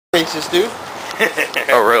racist, dude.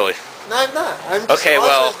 Oh, really? No, I'm not. Okay,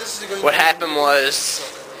 well, what happened was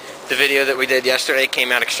the video that we did yesterday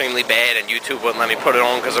came out extremely bad, and YouTube wouldn't let me put it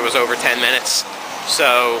on because it was over 10 minutes.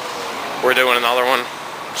 So we're doing another one.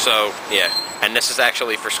 So yeah, and this is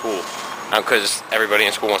actually for school because everybody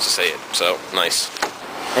in school wants to see it. So nice.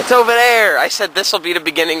 It's over there. I said this will be the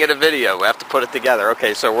beginning of the video. We have to put it together.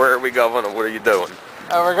 Okay, so where are we going and what are you doing?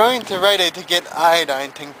 We're going to Rite Aid to get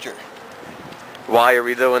iodine tincture. Why are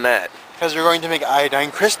we doing that? Because we're going to make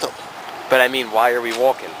iodine crystal. But I mean, why are we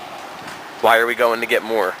walking? Why are we going to get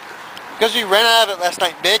more? Because we ran out of it last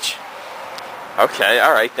night, bitch. Okay,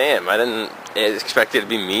 alright, damn. I didn't expect it to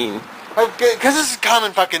be mean. Because this is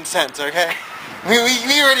common fucking sense, okay? We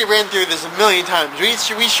already ran through this a million times. We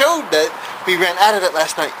showed that we ran out of it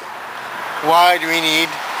last night. Why do we need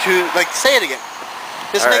to, like, say it again?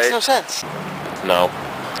 This makes no sense. No.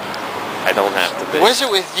 I don't have to be. What is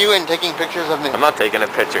it with you and taking pictures of me? I'm not taking a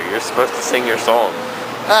picture. You're supposed to sing your song.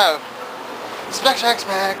 Oh. Smack, smack,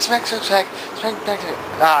 smack, smack, smack, smack, smack, smack, smack.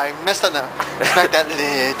 Ah, I messed up now. Smack that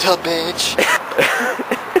little bitch.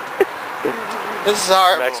 This is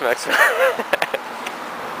horrible. Smack, smack, smack.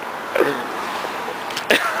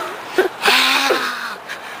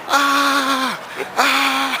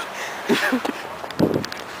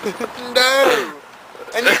 No!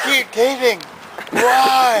 And you keep taping.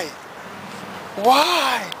 Why?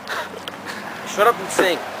 Why? Shut up and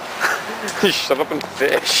sing. Shut up and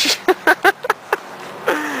fish.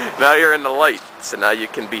 Now you're in the light, so now you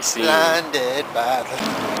can be seen. Blinded by the...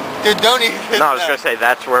 Dude, don't even... No, I was going to say,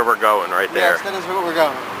 that's where we're going, right there. Yes, that is where we're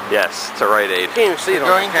going. Yes, to Rite Aid. You can't even see it on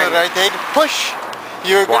going to Rite Aid. Push!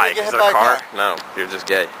 You're going to get hit by a car. No, you're just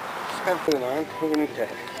gay. Okay.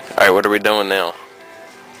 Alright, what are we doing now?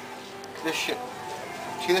 This shit.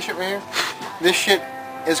 See this shit right here? This shit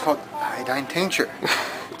is called iodine tincture.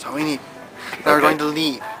 That's all we need. Now we're going to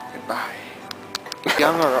leave. Goodbye.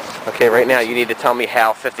 Okay, right now you need to tell me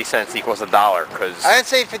how 50 cents equals $1, because... I didn't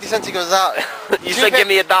say 50 cents equals $1. You said give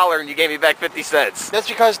me $1 and you gave me back 50 cents. That's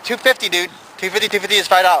because $2.50, dude. $2.50 is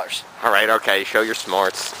 $5. Alright, okay, show your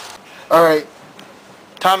smarts. Alright.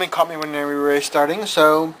 Tommy caught me when we were starting,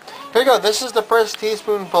 so... Here we go. This is the first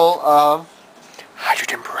teaspoonful of...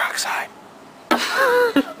 hydrogen peroxide.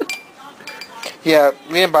 Yeah,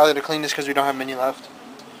 we didn't bother to clean this because we don't have many left.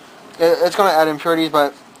 It's going to add impurities,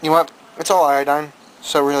 but you know what? It's all iodine,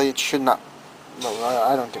 so really it should not... No,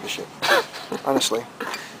 I don't give a shit. Honestly.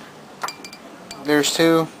 There's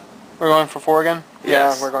 2. We're going for 4 again?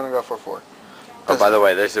 Yes. Yeah, we're going to go for 4. Oh, by the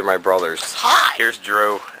way, these are my brothers. Hi! Here's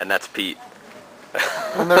Drew, and that's Pete.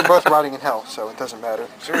 And they're both rotting in hell, so it doesn't matter.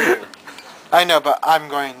 I know, but I'm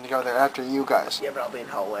going to go there after you guys. Yeah, but I'll be in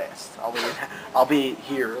hell last. I'll be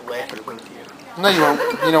here laughing with you. No, you won't.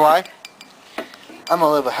 You know why? I'm going to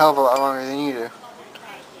live a hell of a lot longer than you do.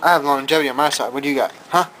 I have longevity on my side. What do you got?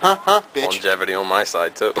 Huh? Huh? Huh? Bitch. Longevity on my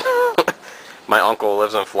side, too. My uncle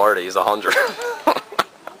lives in Florida. He's 100.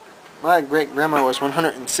 My great-grandma was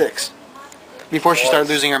 106 before she started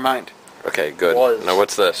losing her mind. Okay, good. Now,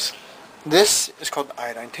 what's this? This is called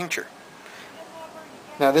iodine tincture.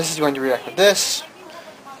 Now, this is going to react with this,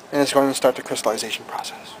 and it's going to start the crystallization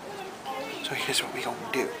process. So here's what we're going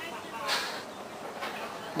to do.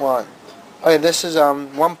 1. Okay, this is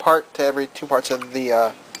 1 part to every 2 parts of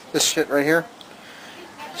the this shit right here.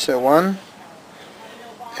 So 1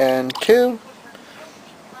 and 2.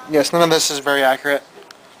 Yes, none of this is very accurate,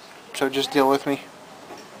 so just deal with me.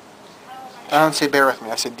 I don't say bear with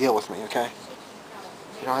me, I say deal with me, okay?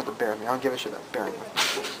 You don't have to bear with me. I don't give a shit about bearing with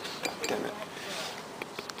me. God damn it.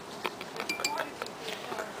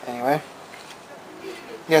 Anyway.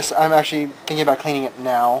 Yes, I'm actually thinking about cleaning it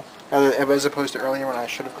now, as opposed to earlier when I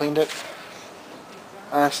should have cleaned it.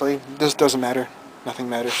 Honestly, this doesn't matter. Nothing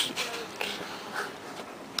matters.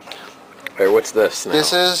 Hey, what's this now?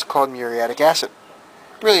 This is called muriatic acid.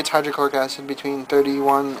 Really, it's hydrochloric acid between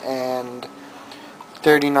 31 and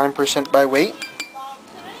 39% by weight.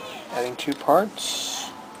 Adding 2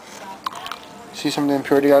 parts. See some of the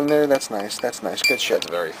impurity on there? That's nice. That's nice. Good shit.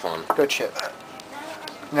 That's very fun. Good shit.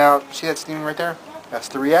 Now, see that steam right there? That's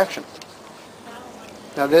the reaction.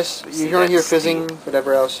 Now this, you're going to hear fizzing,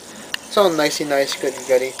 whatever else. It's all nicey nice, goody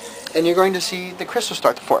goody. And you're going to see the crystals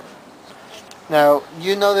start to form. Now,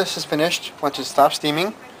 you know this is finished once it stops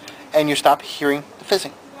steaming and you stop hearing the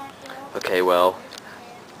fizzing. Okay, well,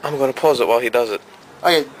 I'm going to pause it while he does it.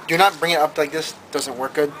 Okay, do not bring it up like this. Doesn't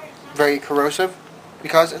work good. Very corrosive.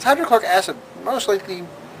 Because it's hydrochloric acid. Most likely,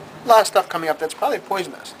 a lot of stuff coming up that's probably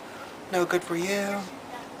poisonous. No good for you.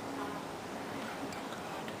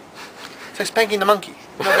 It's like spanking the monkey.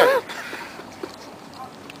 No good.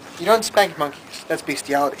 You don't spank monkeys. That's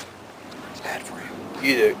bestiality. It's bad for you.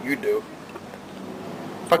 You do.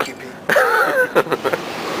 Fuck you, Pete.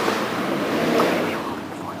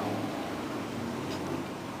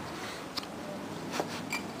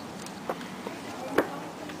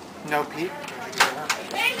 No, Pete.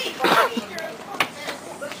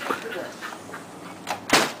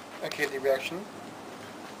 Okay, the reaction.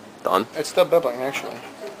 Done? It's still bubbling, actually.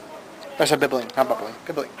 I said bibbling, not bubbling.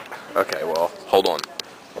 Bibbling. Okay, well, hold on.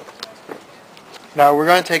 Now we're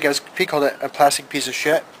going to take, as Pete called it, a plastic piece of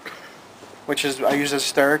shit, which is, I use as a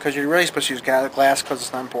stirrer, because you're really supposed to use glass because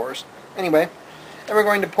it's non-porous. Anyway, and we're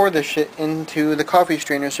going to pour this shit into the coffee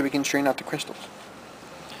strainer so we can strain out the crystals.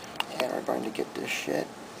 And we're going to get this shit.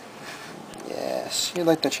 Yes, you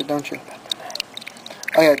like that shit, don't you?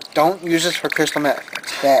 Oh yeah, don't use this for crystal meth.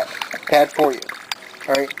 It's bad. Bad for you.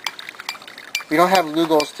 Alright? We don't have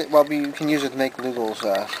Lugal's, well, we can use it to make Lugal's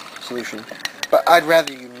solution. But I'd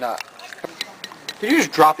rather you not. Did you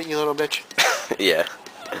just drop it, you little bitch? Yeah.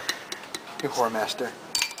 You whore master.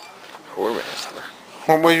 Whore master.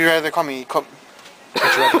 What would you rather call me? Would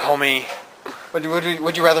you rather call me Would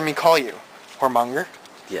you rather me call you? Whoremonger?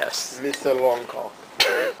 Yes. Mr. Longcock?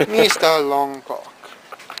 Mr. Longcock.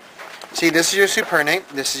 See, this is your supernate,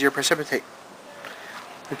 this is your precipitate.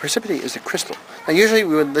 The precipitate is the crystal. Now usually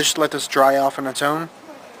we would just let this dry off on its own.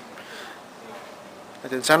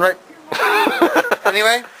 That didn't sound right.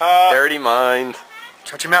 Anyway. Dirty mind.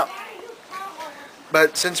 Shut your mouth.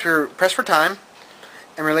 But since we're pressed for time,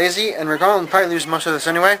 and we're lazy, and we're going to probably lose most of this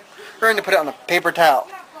anyway, we're going to put it on a paper towel.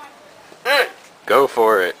 Go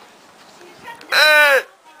for it.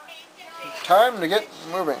 Time to get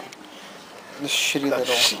moving. This shitty little...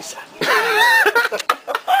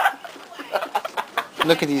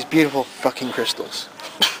 Look at these beautiful fucking crystals.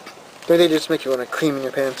 Don't they just make you want to cream in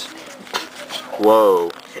your pants? Whoa.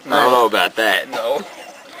 I don't know about that. No.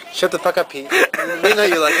 Shut the fuck up, Pete. We know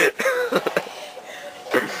you like it.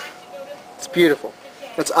 It's beautiful.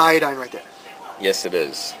 That's iodine right there. Yes, it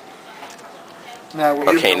is. Now, what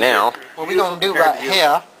Okay, now. what we're going to do right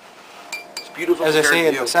here, It's beautiful. as I say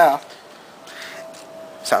in the South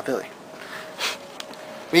Philly,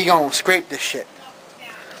 we going to scrape this shit.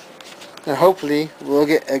 And hopefully, we'll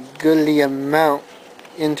get a goodly amount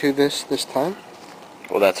into this time.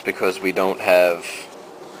 Well, that's because we don't have...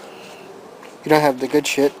 We don't have the good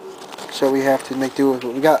shit, so we have to make do with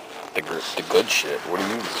what we got. The good shit. What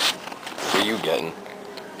are you getting?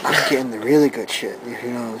 I'm getting the really good shit, if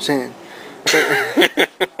you know what I'm saying.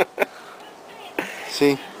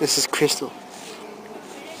 See, this is crystal.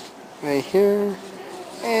 Right here.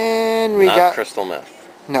 And we Not got... crystal meth.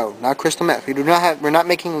 No, not crystal meth. We do not have... We're not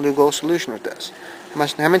making a Lugal solution with this. How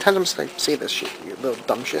many times am I supposed to say this shit, you little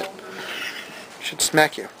dumb shit? I should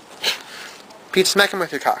smack you. Pete, smack him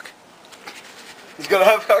with your cock. He's gonna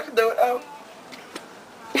have cock to do it now.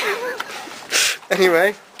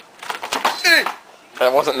 Anyway.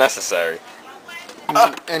 That wasn't necessary.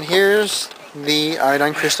 And here's the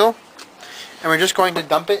iodine crystal. And we're just going to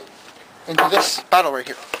dump it into this bottle right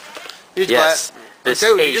here. Use Yes.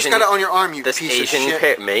 Dude, you just got it on your arm, you this piece Asian of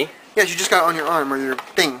shit. me? Yes, you just got it on your arm or your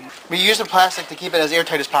thing. We use the plastic to keep it as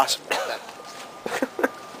airtight as possible.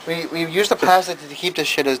 we use the plastic to keep this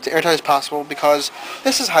shit as airtight as possible because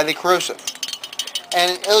this is highly corrosive.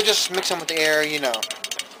 And it'll just mix in with the air, you know.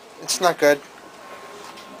 It's not good.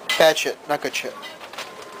 Bad shit, not good shit.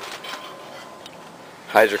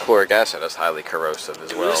 Hydrochloric acid is highly corrosive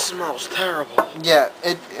as well. This smells terrible. Yeah,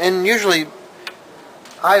 and usually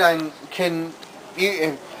iodine can...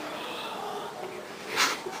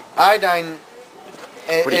 Iodine...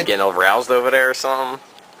 What are you getting aroused over there or something?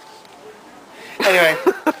 Anyway,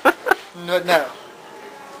 no.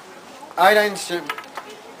 Iodine,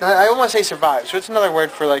 I don't want to say survives, so it's another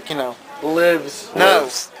word for, like, you know... Lives. No,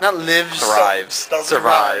 Lives. not lives. Thrives.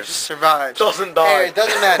 Survives. Survives. Doesn't die. Hey, it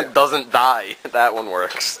doesn't matter. Doesn't die. That one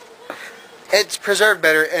works. It's preserved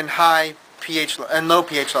better in high pH and low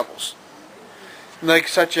pH levels, like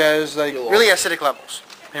such as like really acidic levels,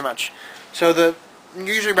 pretty much. So the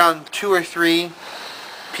usually around 2 or 3,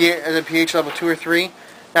 the pH level 2 or 3.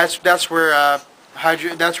 That's where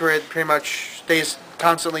that's where it pretty much stays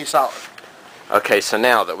constantly solid. Okay, so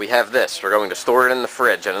now that we have this, we're going to store it in the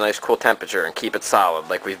fridge at a nice cool temperature and keep it solid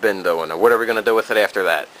like we've been doing. And what are we going to do with it after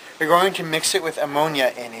that? We're going to mix it with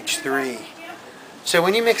ammonia NH3. So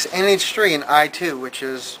when you mix NH3 and I2, which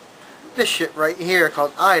is this shit right here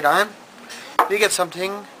called iodine, we get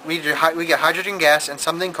something, we get hydrogen gas and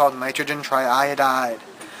something called nitrogen triiodide.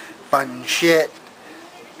 Fun shit.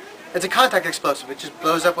 It's a contact explosive. It just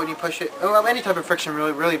blows up when you push it. Oh, any type of friction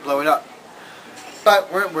really blow it up.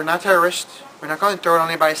 But we're not terrorists. We're not going to throw it on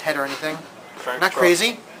anybody's head or anything. We're not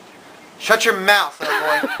crazy. Shut your mouth,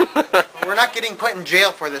 little boy. We're not getting put in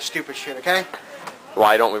jail for this stupid shit, okay?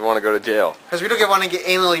 Why don't we want to go to jail? Because we don't want to get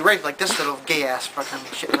anally raped like this little gay-ass fucking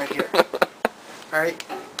shit right here. Alright?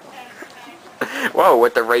 Whoa,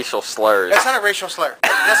 with the racial slurs. That's not a racial slur.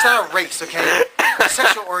 That's not a race, okay? It's a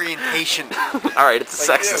sexual orientation. Alright, it's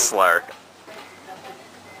a sexist slur.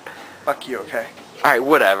 Fuck you, okay? Alright,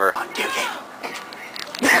 whatever. Fuck you, okay?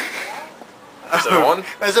 Is it on?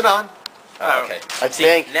 Is it on? Oh,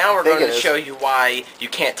 okay. Now we're going to show you why you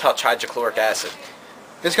can't touch hydrochloric acid.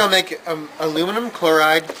 It's going to make aluminum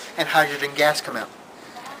chloride and hydrogen gas come out.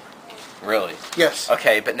 Really? Yes.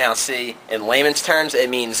 Okay, but now see, in layman's terms, it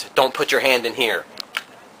means don't put your hand in here.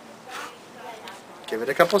 Give it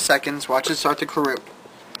a couple seconds. Watch it start to corrode.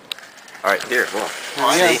 Alright, here, look.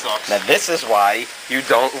 Yeah. See? Now this is why you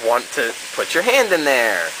don't want to put your hand in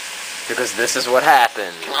there. Because this is what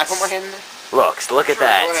happens. Can I put my hand in there? Look at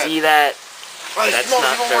that. Go ahead. See that? Oh, it That's smells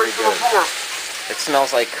not even very worse than good. before. It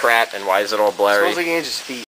smells like crap, and why is it all It blurry? smells like Angie's feet.